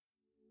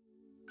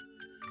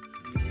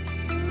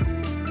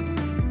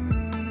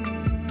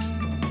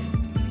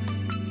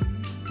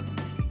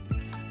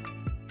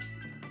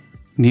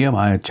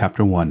Nehemiah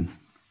chapter 1.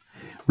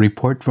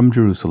 Report from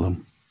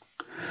Jerusalem.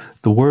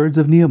 The words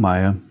of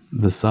Nehemiah,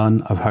 the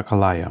son of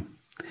Hakaliah.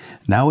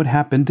 Now it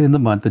happened in the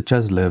month of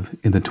Chislev,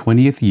 in the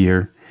 20th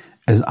year,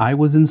 as I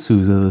was in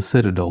Susa the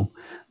citadel,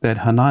 that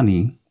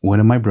Hanani, one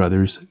of my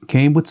brothers,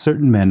 came with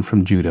certain men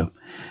from Judah.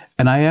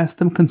 And I asked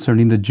them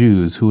concerning the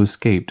Jews who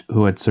escaped,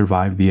 who had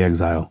survived the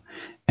exile,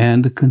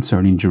 and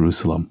concerning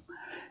Jerusalem.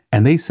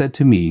 And they said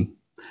to me,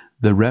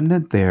 the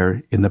remnant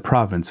there in the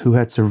province who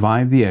had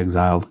survived the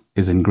exile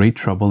is in great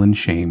trouble and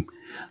shame.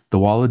 The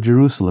wall of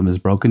Jerusalem is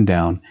broken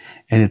down,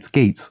 and its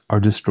gates are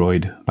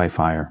destroyed by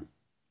fire.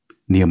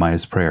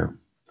 Nehemiah's prayer.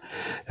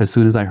 As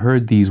soon as I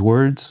heard these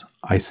words,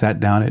 I sat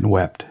down and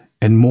wept,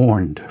 and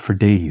mourned for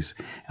days,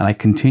 and I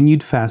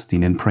continued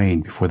fasting and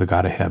praying before the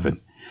God of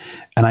heaven.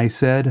 And I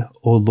said,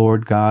 O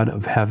Lord God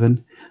of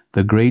heaven,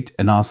 the great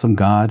and awesome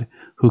God,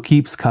 who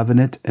keeps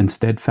covenant and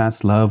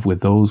steadfast love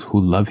with those who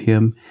love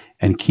him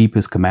and keep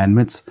his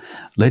commandments,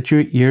 let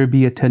your ear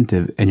be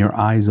attentive and your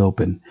eyes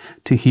open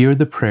to hear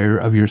the prayer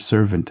of your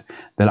servant,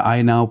 that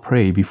I now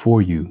pray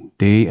before you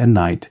day and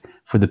night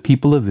for the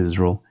people of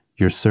Israel,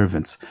 your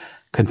servants,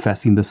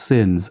 confessing the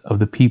sins of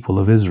the people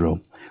of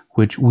Israel,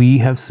 which we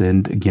have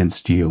sinned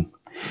against you.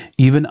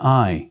 Even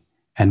I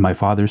and my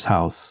father's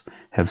house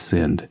have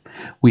sinned.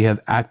 We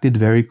have acted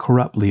very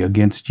corruptly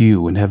against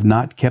you and have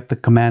not kept the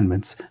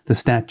commandments, the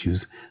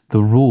statutes,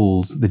 the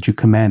rules that you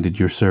commanded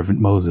your servant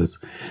Moses.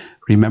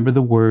 Remember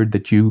the word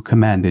that you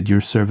commanded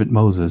your servant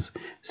Moses,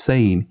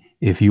 saying,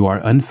 if you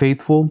are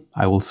unfaithful,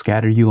 I will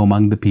scatter you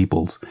among the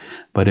peoples.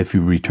 But if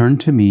you return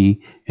to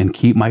me and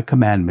keep my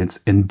commandments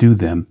and do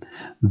them,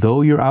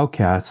 though your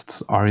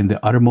outcasts are in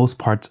the uttermost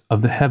parts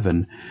of the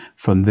heaven,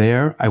 from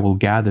there I will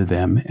gather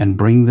them and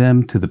bring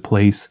them to the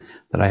place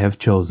that I have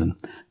chosen,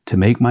 to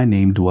make my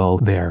name dwell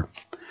there.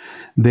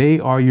 They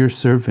are your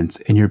servants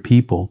and your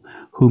people,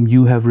 whom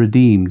you have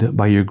redeemed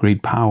by your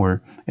great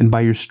power and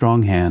by your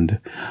strong hand.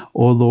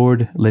 O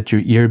Lord, let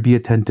your ear be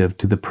attentive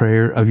to the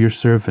prayer of your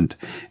servant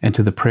and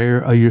to the prayer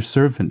of your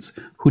servants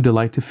who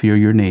delight to fear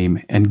your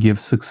name, and give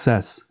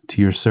success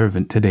to your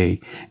servant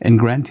today, and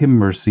grant him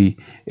mercy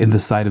in the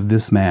sight of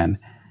this man.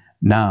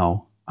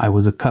 Now I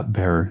was a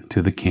cupbearer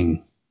to the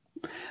king.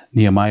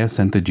 Nehemiah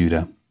sent to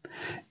Judah.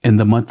 In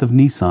the month of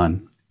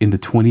Nisan, in the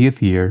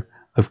 20th year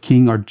of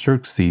King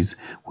Artaxerxes,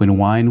 when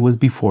wine was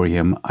before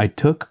him, I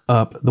took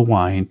up the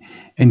wine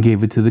and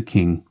gave it to the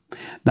king.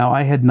 Now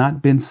I had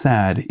not been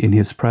sad in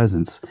his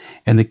presence.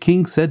 And the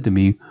king said to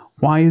me,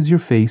 why is your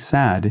face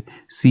sad,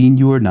 seeing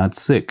you are not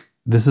sick?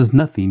 This is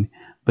nothing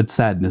but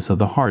sadness of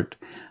the heart.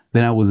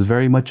 Then I was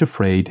very much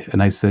afraid,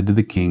 and I said to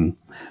the king,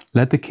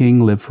 let the king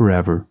live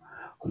forever.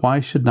 Why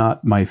should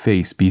not my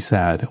face be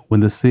sad, when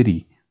the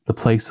city, the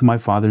place of my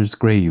father's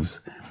graves,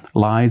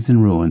 lies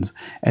in ruins,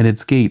 and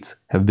its gates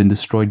have been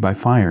destroyed by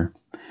fire?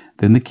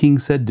 Then the king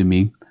said to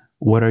me,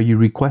 what are you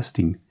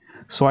requesting?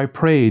 So I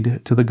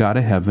prayed to the God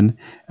of heaven,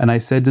 and I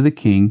said to the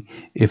king,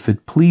 if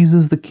it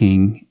pleases the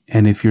king,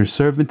 and if your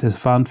servant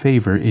has found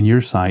favor in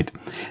your sight,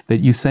 that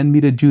you send me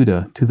to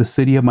Judah, to the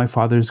city of my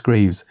father's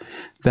graves,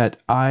 that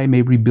I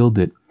may rebuild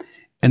it.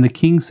 And the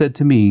king said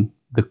to me,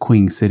 the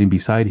queen sitting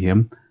beside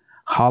him,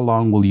 how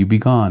long will you be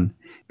gone,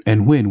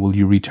 and when will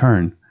you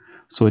return?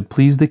 So it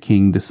pleased the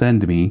king to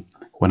send me,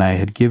 when I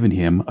had given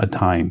him a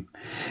time.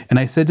 And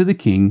I said to the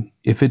king,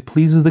 if it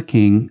pleases the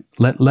king,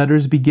 let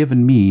letters be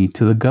given me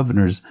to the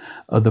governors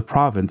of the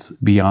province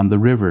beyond the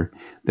river,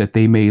 that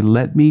they may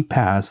let me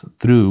pass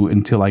through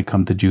until I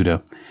come to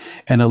Judah.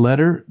 And a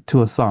letter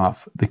to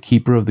Asaph, the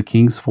keeper of the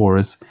king's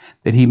forest,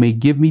 that he may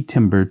give me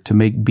timber to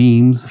make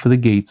beams for the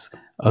gates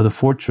of the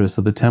fortress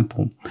of the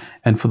temple,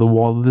 and for the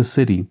wall of the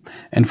city,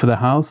 and for the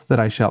house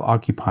that I shall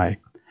occupy.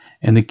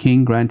 And the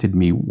king granted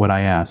me what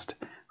I asked,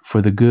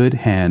 for the good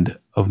hand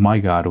of my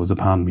God was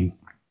upon me.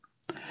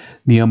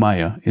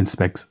 Nehemiah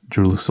inspects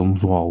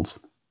Jerusalem's walls.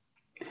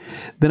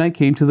 Then I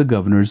came to the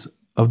governors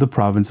of the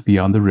province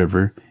beyond the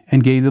river,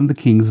 and gave them the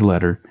king's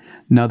letter.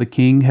 Now the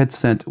king had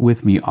sent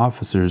with me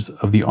officers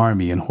of the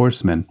army and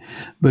horsemen,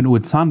 but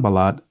when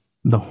Sanballat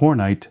the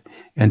Hornite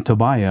and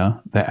Tobiah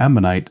the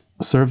Ammonite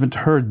servant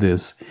heard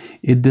this,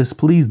 it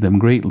displeased them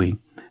greatly,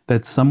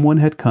 that someone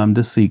had come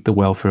to seek the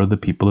welfare of the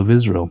people of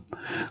Israel.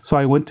 So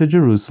I went to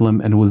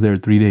Jerusalem and was there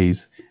 3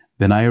 days.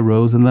 Then I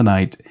arose in the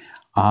night,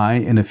 I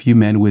and a few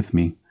men with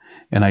me,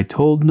 and I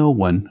told no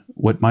one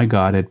what my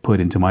God had put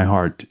into my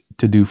heart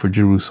to do for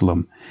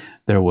Jerusalem.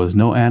 There was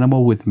no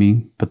animal with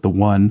me but the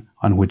one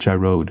on which I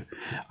rode.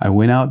 I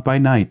went out by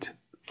night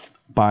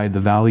by the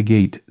valley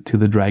gate to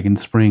the dragon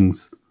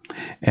springs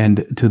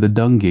and to the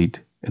dung gate,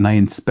 and I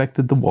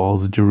inspected the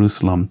walls of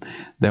Jerusalem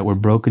that were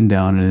broken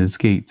down, and its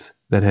gates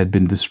that had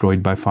been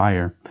destroyed by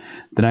fire.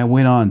 Then I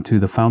went on to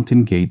the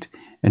fountain gate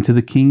and to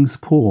the king's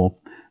pool,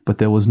 but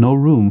there was no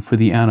room for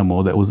the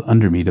animal that was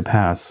under me to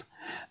pass.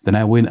 Then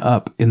I went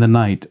up in the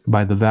night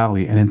by the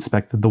valley and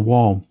inspected the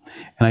wall,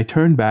 and I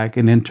turned back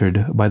and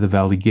entered by the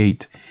valley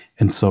gate,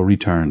 and so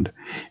returned.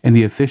 And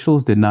the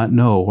officials did not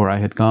know where I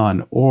had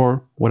gone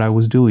or what I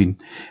was doing,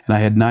 and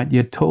I had not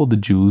yet told the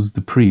Jews,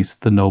 the priests,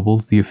 the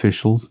nobles, the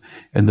officials,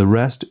 and the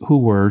rest who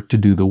were to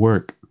do the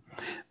work.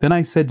 Then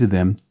I said to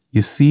them,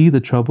 You see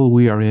the trouble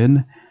we are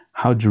in,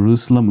 how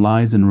Jerusalem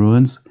lies in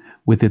ruins,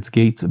 with its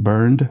gates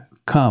burned.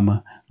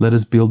 Come, let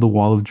us build the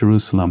wall of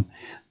Jerusalem,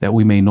 that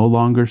we may no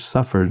longer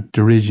suffer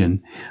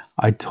derision.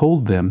 I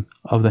told them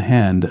of the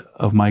hand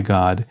of my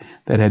God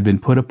that had been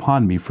put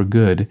upon me for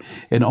good,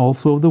 and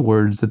also of the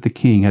words that the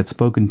king had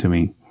spoken to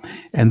me.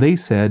 And they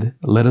said,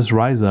 Let us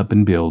rise up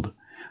and build.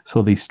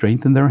 So they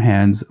strengthened their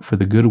hands for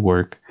the good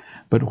work.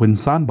 But when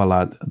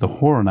Sanballat the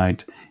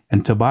Horonite,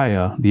 and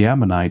Tobiah the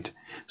Ammonite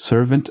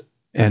servant,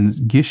 and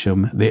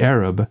Geshem the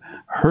Arab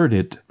heard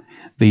it,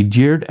 they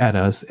jeered at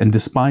us and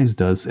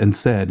despised us, and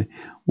said,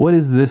 What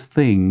is this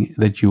thing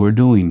that you are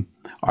doing?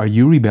 Are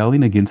you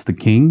rebelling against the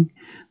king?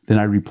 Then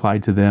I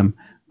replied to them,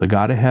 The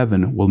God of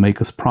heaven will make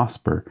us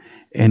prosper,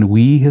 and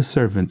we his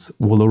servants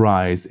will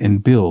arise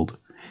and build.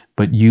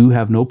 But you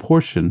have no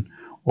portion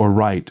or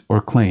right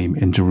or claim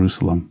in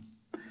Jerusalem.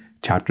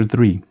 Chapter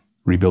 3.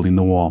 Rebuilding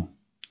the Wall.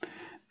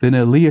 Then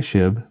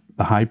Eliashib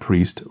the high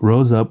priest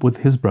rose up with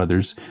his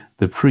brothers,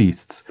 the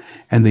priests,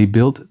 and they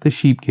built the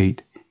sheep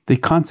gate. They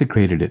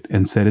consecrated it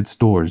and set its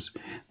doors.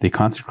 They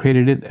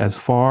consecrated it as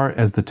far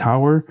as the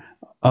Tower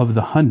of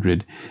the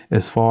 100,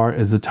 as far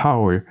as the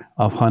Tower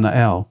of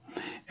Hanael.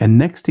 And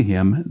next to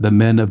him the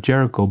men of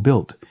Jericho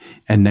built,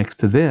 and next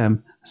to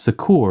them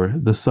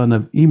Sakur the son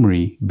of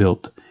Imri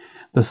built.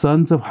 The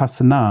sons of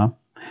Hassanah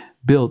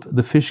built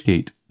the fish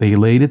gate. They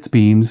laid its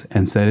beams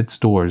and set its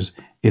doors,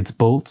 its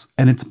bolts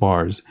and its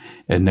bars.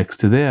 And next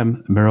to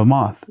them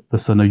Meremoth the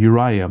son of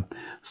Uriah,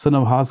 son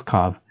of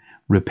Hazkav,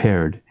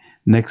 repaired.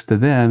 Next to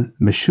them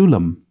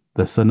Meshullam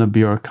the son of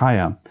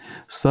Berechiah,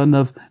 son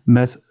of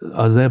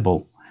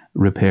Mesazebel,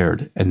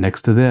 repaired. And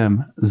next to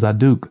them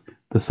Zadok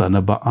the son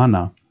of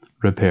Baana,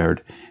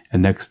 repaired.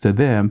 And next to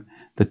them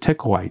the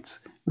Tekoites,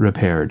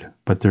 repaired.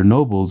 But their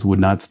nobles would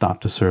not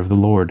stop to serve the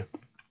Lord.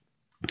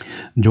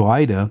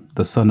 Joiada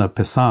the son of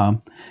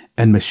Pesam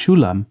and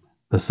Meshullam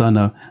the son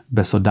of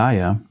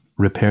Besodiah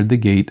repaired the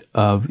gate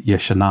of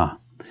Yeshanah.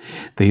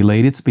 They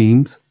laid its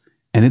beams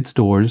and its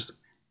doors,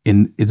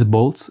 in its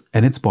bolts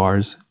and its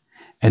bars,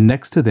 and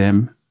next to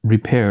them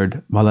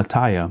repaired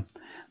Malatiah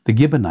the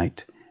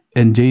Gibeonite,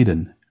 and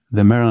Jadon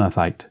the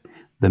Meronothite,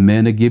 the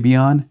men of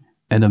Gibeon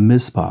and of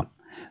Mizpah,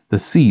 the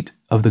seat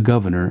of the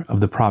governor of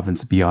the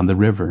province beyond the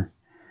river.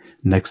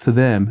 Next to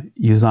them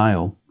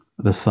Uzziel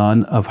the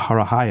son of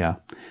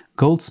Harahiah,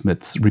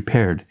 goldsmiths,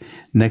 repaired.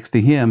 Next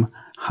to him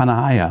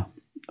Hananiah,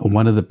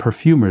 one of the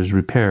perfumers,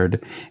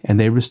 repaired, and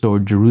they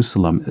restored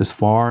Jerusalem as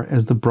far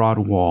as the broad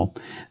wall.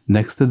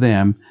 Next to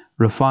them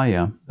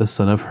Rephaiah the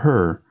son of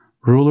Hur,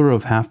 ruler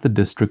of half the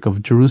district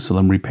of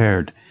Jerusalem,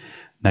 repaired.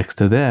 Next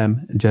to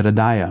them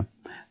Jedediah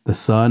the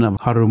son of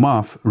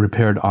Harumaph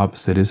repaired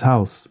opposite his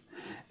house.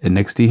 And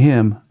next to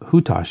him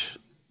Hutash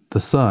the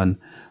son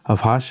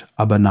of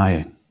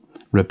Hashabaniah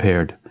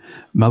repaired.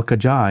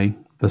 Malchijah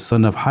the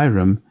son of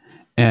Hiram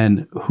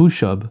and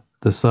Hushab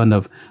the son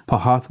of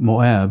Pahath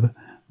Moab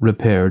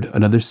repaired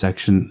another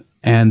section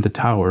and the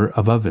tower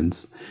of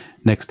ovens.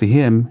 Next to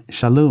him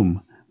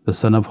Shallum the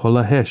son of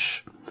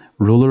Holahesh,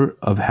 ruler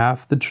of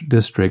half the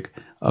district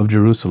of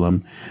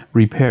Jerusalem,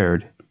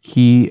 repaired,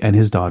 he and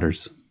his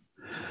daughters.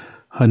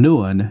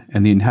 Hanuan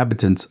and the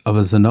inhabitants of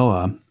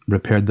Zanoah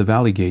repaired the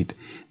valley gate.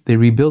 They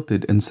rebuilt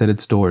it and set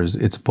its doors,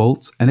 its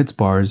bolts and its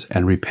bars,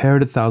 and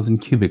repaired 1,000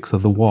 cubits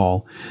of the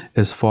wall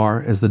as far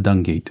as the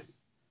dung gate.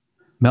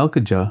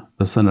 Malchijah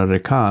the son of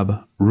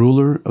Rechab,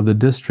 ruler of the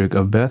district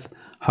of Beth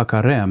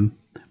Hakarem,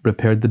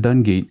 repaired the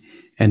dung gate,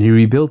 and he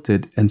rebuilt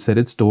it and set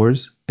its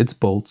doors, its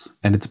bolts,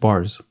 and its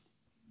bars.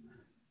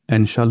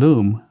 And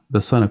Shallum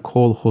the son of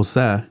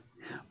Kol-Hoseh,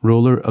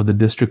 ruler of the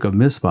district of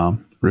Mizpah,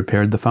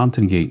 repaired the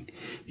fountain gate.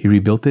 He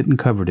rebuilt it and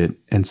covered it,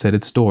 and set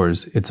its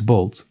doors, its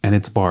bolts, and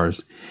its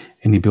bars.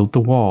 And he built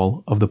the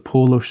wall of the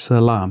pool of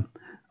Selah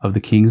of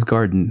the king's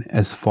garden,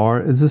 as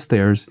far as the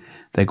stairs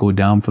that go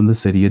down from the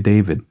city of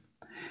David.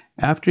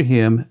 After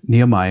him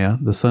Nehemiah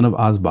the son of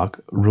Azbak,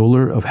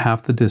 ruler of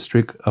half the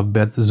district of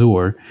Beth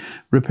Zur,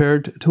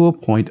 repaired to a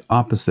point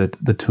opposite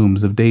the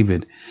tombs of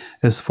David,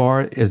 as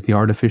far as the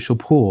artificial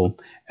pool,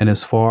 and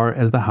as far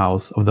as the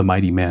house of the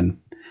mighty men.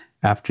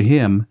 After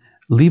him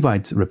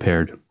Levites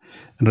repaired.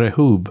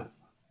 Rehub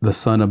the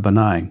son of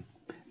Bani.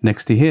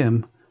 Next to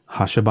him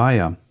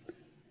Hashabiah,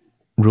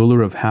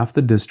 ruler of half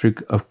the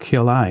district of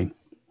Keilah,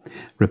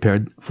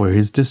 repaired for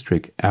his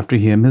district. After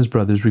him his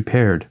brothers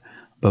repaired.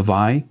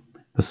 Bavai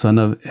the son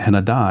of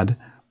Henadad,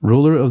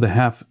 ruler of the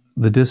half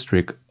the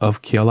district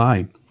of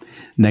Keilah.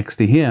 Next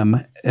to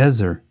him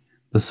Ezer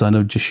the son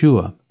of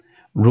Jeshua,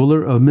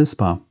 ruler of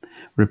Mizpah,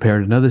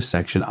 repaired another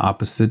section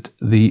opposite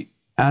the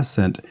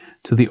ascent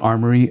to the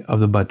armory of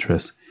the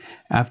buttress.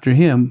 After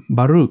him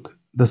Baruch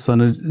the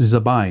son of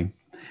Zabbai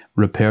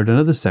repaired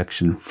another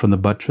section from the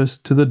buttress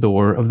to the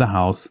door of the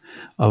house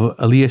of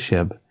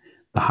Eliashib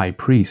the high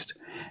priest.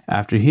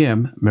 After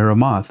him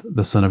Meremoth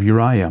the son of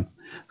Uriah,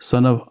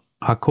 son of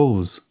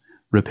Hakoz,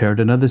 repaired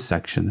another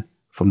section,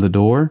 from the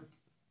door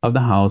of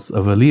the house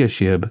of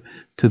Eliashib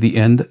to the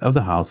end of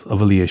the house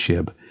of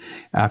Eliashib.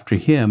 After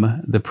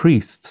him, the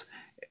priests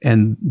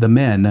and the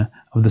men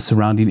of the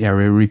surrounding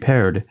area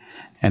repaired,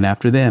 and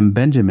after them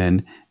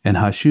Benjamin and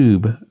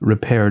Hashub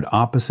repaired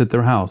opposite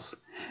their house.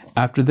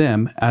 After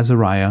them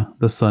Azariah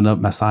the son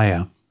of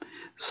Messiah,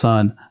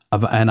 son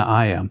of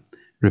Anaiah,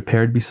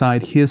 repaired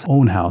beside his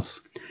own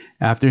house.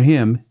 After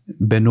him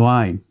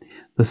Benui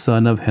the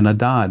son of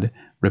Henadad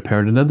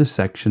repaired another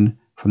section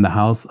from the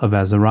house of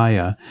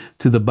Azariah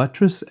to the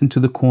buttress and to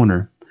the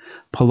corner.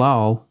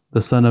 Palal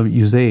the son of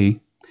Uzai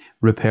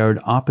repaired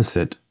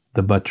opposite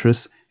the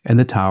buttress and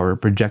the tower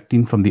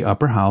projecting from the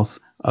upper house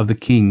of the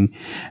king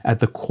at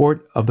the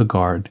court of the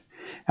guard.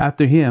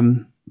 After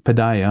him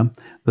Pedaiah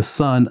the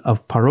son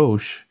of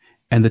Parosh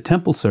and the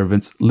temple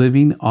servants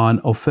living on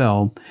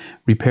Ophel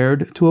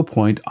repaired to a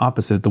point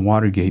opposite the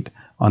water gate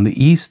on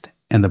the east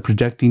and the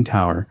projecting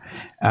tower.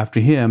 After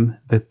him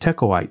the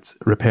Tekoites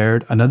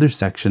repaired another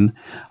section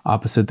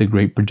opposite the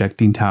great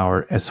projecting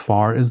tower as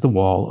far as the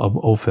wall of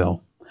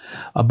Ophel.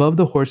 Above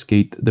the horse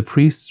gate the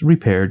priests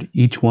repaired,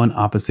 each one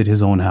opposite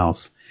his own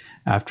house.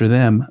 After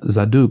them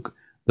Zadok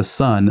the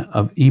son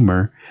of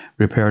Emer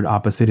repaired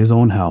opposite his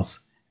own house.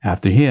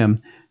 After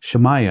him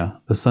Shemaiah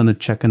the son of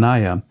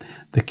Checoniah,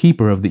 the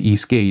keeper of the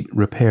east gate,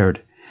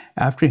 repaired.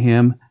 After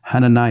him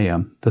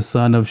Hananiah the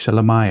son of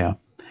Shelemiah,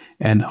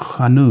 and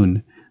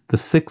Hanun the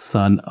sixth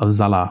son of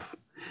Zalaph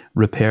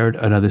repaired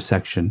another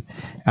section.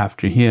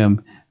 After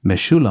him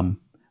Meshullam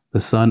the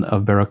son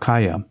of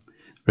Berechiah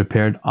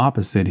repaired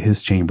opposite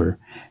his chamber.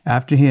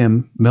 After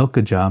him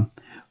Melchijah,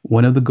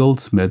 one of the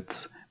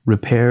goldsmiths,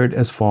 repaired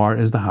as far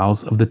as the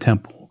house of the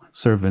temple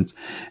servants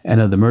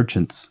and of the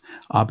merchants,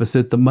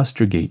 opposite the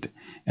muster gate,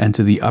 and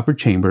to the upper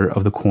chamber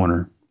of the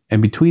corner.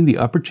 And between the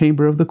upper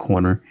chamber of the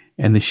corner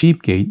and the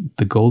sheep gate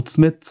the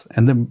goldsmiths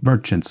and the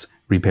merchants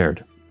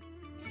repaired.